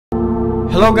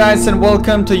Hello guys and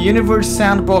welcome to Universe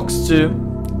Sandbox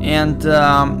 2, and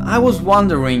I was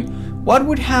wondering what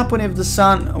would happen if the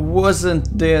sun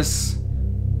wasn't this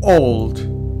old,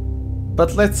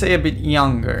 but let's say a bit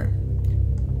younger.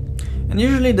 And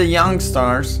usually the young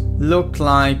stars look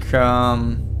like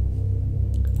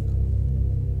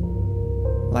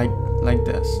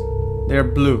this. They're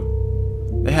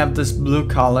blue. They have this blue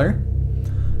color.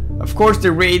 Of course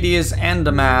the radius and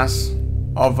the mass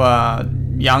of a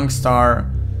young star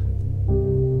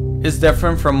is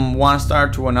different from one star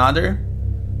to another.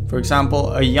 For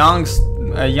example, a young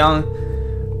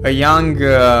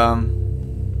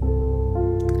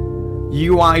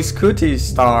UI Scuti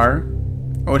star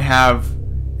would have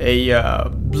a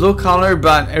blue color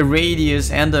but a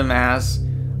radius and a mass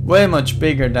way much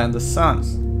bigger than the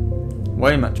sun's.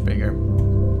 Way much bigger.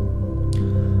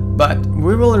 But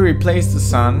we will replace the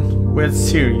sun with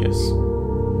Sirius,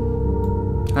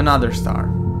 another star,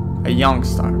 a young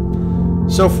star.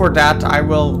 So for that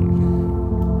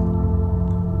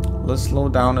let's slow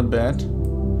down a bit.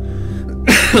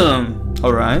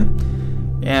 Alright,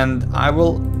 and I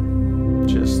will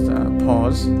just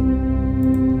pause the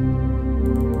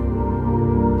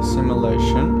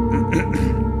simulation.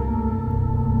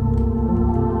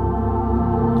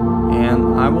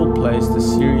 And I will place the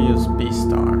Sirius B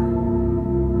star.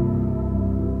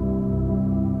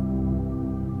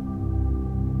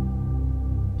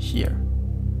 Here.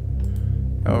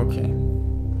 Okay.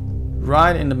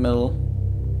 Right in the middle.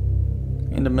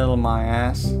 In the middle of my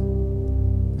ass.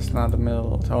 It's not the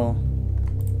middle at all.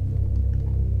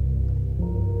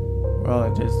 Well,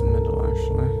 it is the middle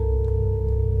actually.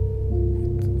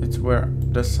 It's where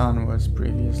the sun was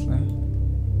previously.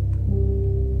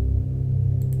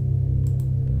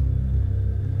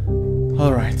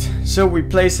 Alright, so we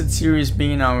place it Sirius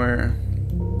B in our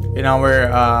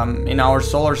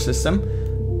solar system.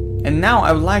 And now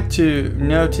I would like to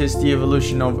notice the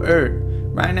evolution of Earth.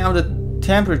 Right now the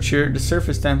temperature, the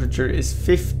surface temperature is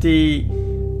 50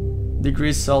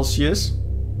 degrees Celsius.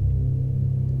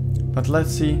 But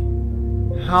let's see,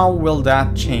 how will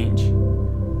that change?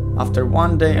 After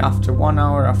 1 day, after 1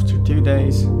 hour, after 2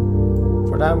 days.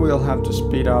 For that we'll have to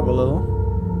speed up a little.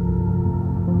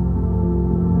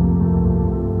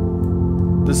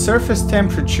 The surface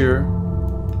temperature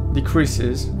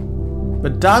decreases,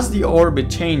 but does the orbit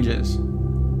changes?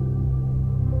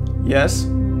 Yes,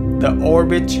 the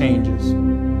orbit changes.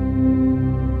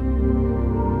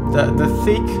 The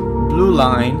thick blue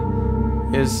line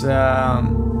is I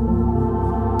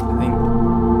think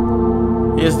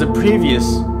is the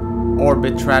previous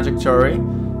orbit trajectory,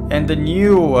 and the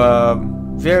new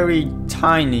very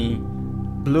tiny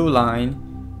blue line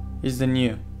is the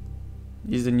new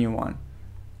one.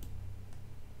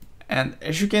 And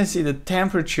as you can see, the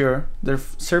temperature, the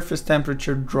surface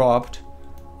temperature dropped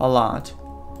a lot,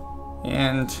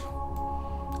 and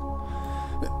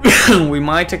we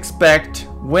might expect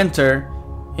winter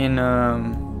in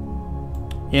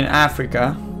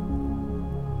Africa.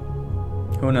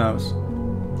 Who knows?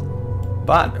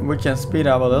 But we can speed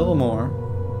up a little more.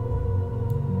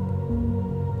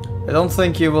 I don't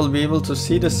think you will be able to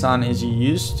see the sun as you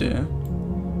used to,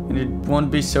 and it won't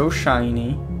be so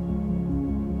shiny.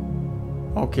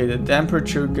 Okay, the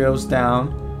temperature goes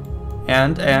down,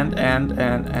 and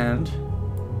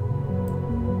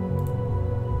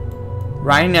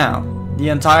right now the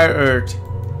entire Earth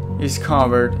is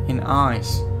covered in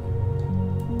ice.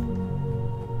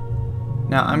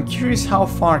 Now I'm curious, how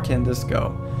far can this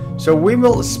go? So we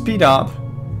will speed up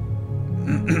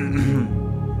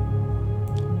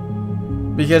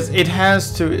because it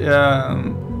has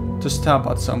to stop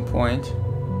at some point.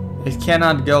 It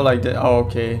cannot go like that. Oh,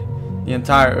 okay. The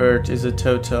entire Earth is a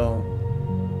total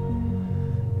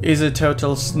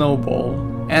snowball,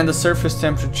 and the surface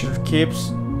temperature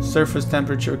keeps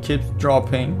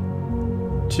dropping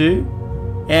too.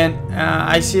 And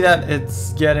I see that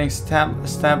it's getting stable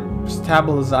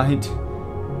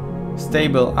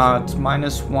at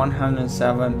minus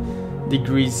 107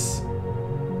 degrees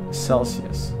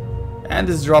Celsius, and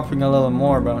it's dropping a little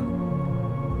more, but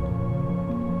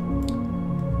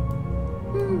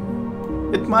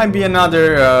it might be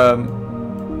another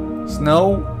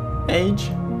snow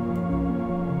age,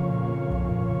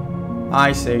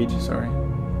 ice age, sorry,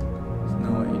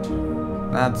 snow age.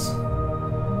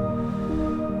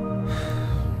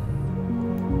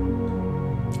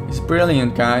 It's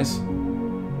brilliant, guys.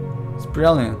 It's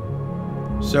brilliant.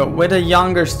 So with a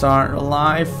younger star,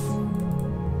 life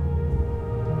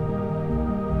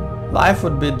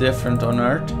would be different on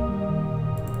Earth.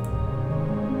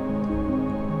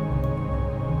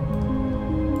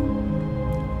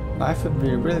 Life would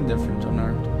be really different on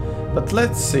Earth. But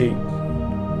let's see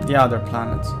the other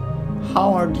planets.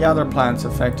 How are the other planets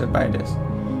affected by this?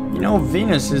 You know,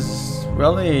 Venus is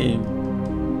really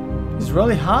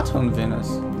hot on Venus.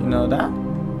 You know that?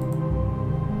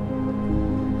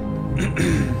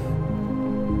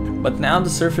 But now the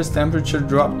surface temperature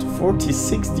dropped to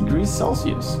 46 degrees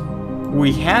Celsius.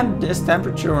 We had this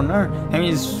temperature on Earth. I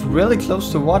mean, it's really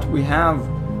close to what we have,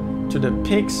 to the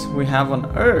peaks we have on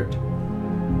Earth.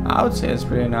 I would say it's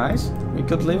pretty nice. We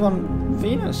could live on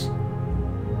Venus.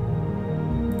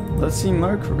 Let's see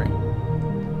Mercury.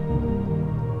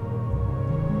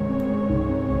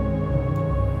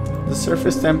 The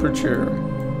surface temperature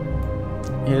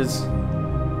is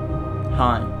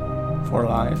high for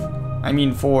life. I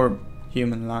mean for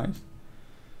human life.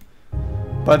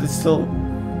 But it's still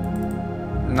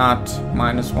not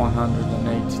minus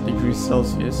 108 degrees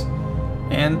Celsius.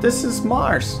 And this is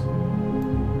Mars.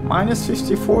 Minus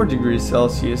 54 degrees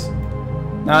Celsius.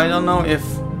 Now I don't know if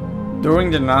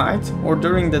during the night or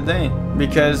during the day,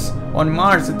 because on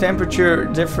Mars the temperature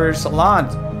differs a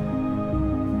lot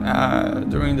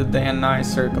during the day and night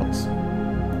circles.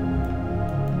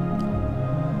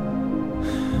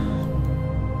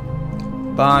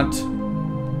 But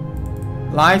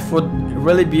life would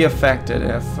really be affected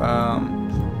if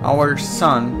our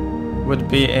sun would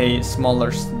be a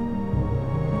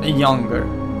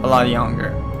lot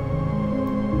younger.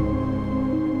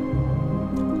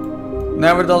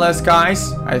 Nevertheless,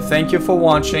 guys, I thank you for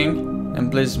watching,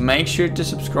 and please make sure to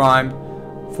subscribe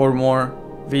for more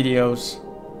videos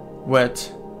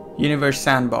with Universe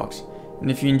Sandbox. And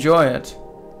if you enjoy it,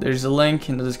 there's a link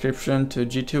in the description to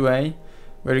G2A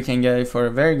where you can get it for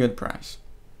a very good price.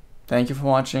 Thank you for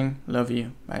watching. Love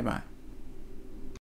you. Bye bye.